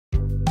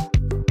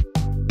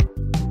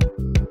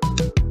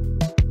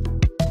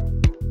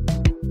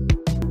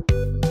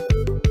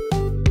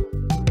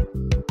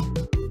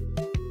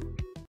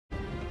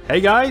Hey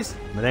guys,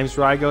 my name's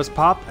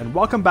Pop, and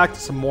welcome back to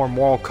some more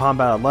Mortal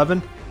Kombat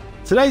 11.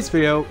 Today's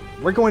video,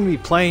 we're going to be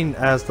playing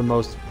as the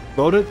most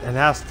voted and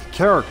asked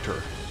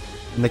character,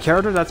 and the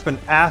character that's been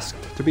asked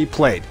to be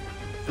played,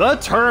 the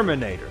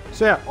Terminator.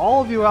 So yeah,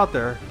 all of you out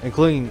there,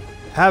 including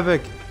Havoc,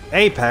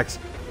 Apex,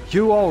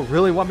 you all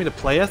really want me to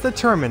play as the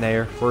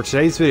Terminator for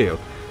today's video.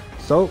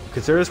 So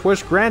consider this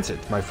wish granted,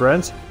 my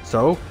friends.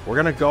 So we're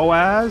gonna go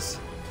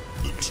as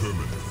the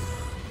Terminator.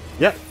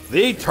 Yep,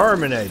 the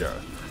Terminator.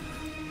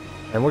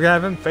 And we're gonna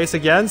have him face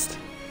against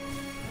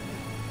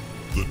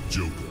the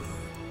Joker.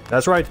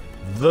 That's right,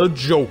 the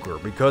Joker,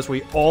 because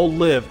we all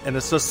live in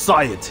a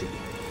society.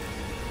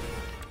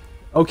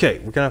 Okay,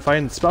 we're gonna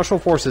find Special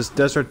Forces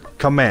Desert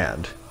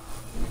Command.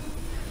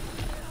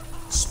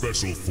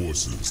 Special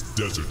Forces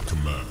Desert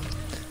Command.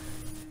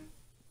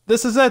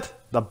 This is it,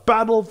 the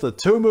battle of the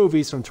two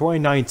movies from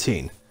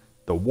 2019.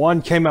 The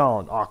one came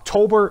out in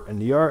October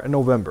and the other in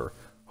November.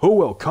 Who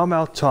will come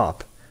out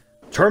top?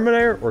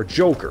 Terminator or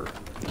Joker?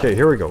 Okay,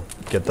 here we go.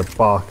 Get the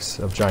box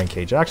of giant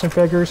cage action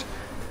figures.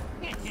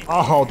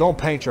 Oh, don't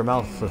paint your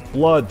mouth with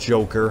blood,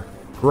 Joker.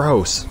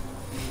 Gross.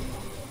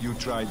 You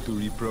tried to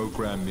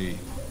reprogram me.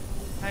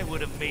 I would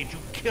have made you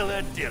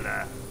Killer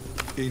Dilla.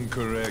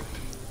 Incorrect.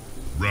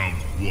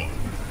 Round one,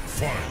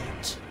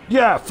 fight.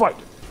 Yeah, fight.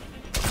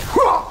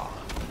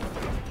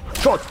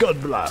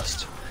 Shotgun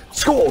blast.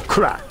 Skull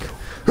crack.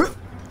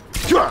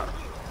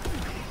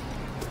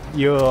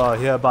 You are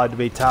hereby to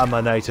be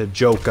terminated,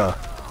 Joker.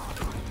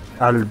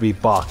 I'll be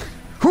back.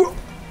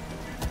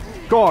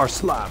 Gar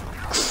slam.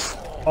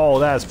 Oh,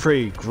 that's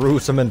pretty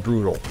gruesome and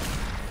brutal.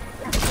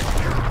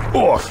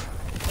 Oof.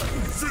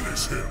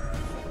 Finish him.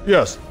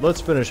 Yes,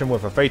 let's finish him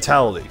with a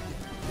fatality.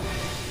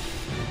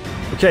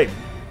 Okay,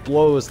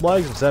 blow his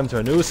legs and send him to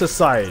a new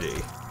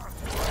society.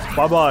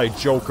 Bye-bye,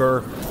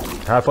 Joker.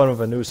 Have fun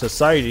with a new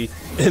society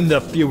in the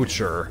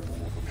future.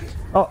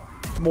 Oh,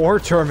 more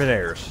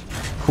Terminators.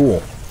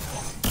 Cool.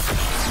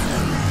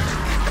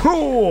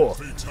 Cool!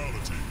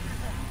 Fatality.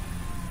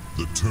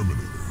 The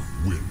Terminator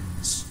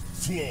wins.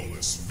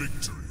 Flawless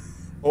victory.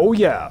 Oh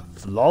yeah,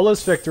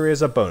 flawless victory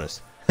is a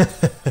bonus.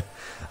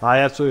 I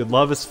absolutely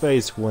love his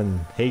face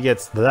when he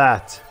gets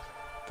that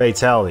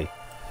fatality.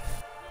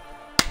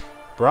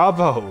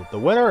 Bravo! The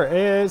winner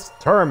is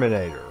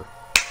Terminator.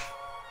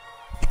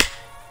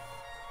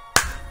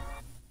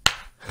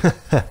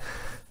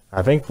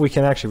 I think we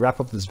can actually wrap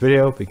up this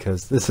video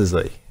because this is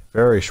a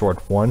very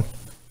short one,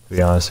 to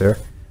be honest here.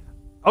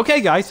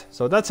 Okay guys,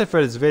 so that's it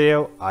for this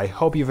video. I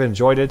hope you've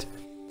enjoyed it.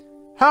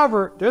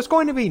 However, there's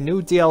going to be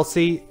new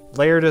DLC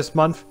later this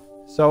month.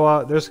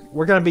 So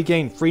we're going to be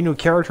getting 3 new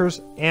characters,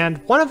 and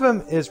one of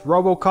them is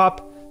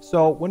RoboCop.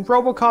 So when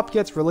RoboCop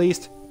gets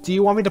released, do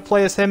you want me to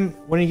play as him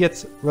when he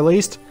gets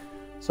released?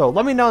 So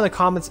let me know in the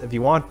comments if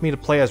you want me to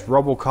play as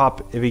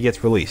RoboCop if he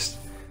gets released.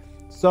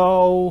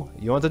 So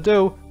you know what to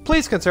do.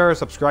 Please consider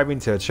subscribing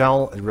to the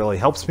channel. It really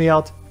helps me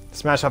out.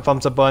 Smash that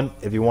thumbs up button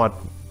if you want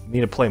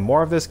me to play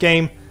more of this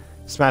game.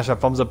 Smash that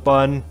thumbs up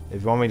button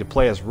if you want me to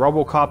play as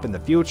RoboCop in the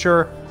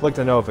future. Click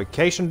the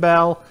notification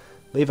bell.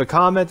 Leave a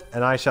comment,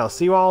 and I shall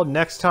see you all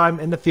next time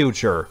in the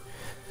future.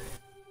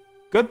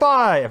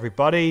 Goodbye,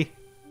 everybody.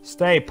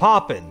 Stay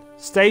poppin',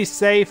 stay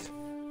safe,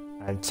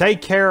 and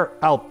take care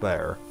out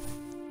there.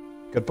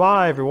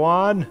 Goodbye,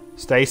 everyone.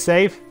 Stay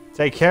safe,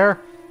 take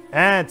care,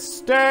 and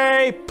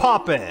stay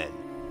poppin'.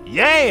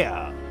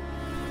 Yeah!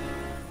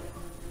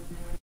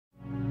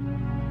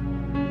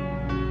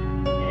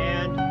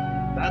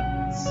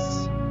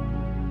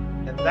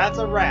 And that's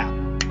a wrap.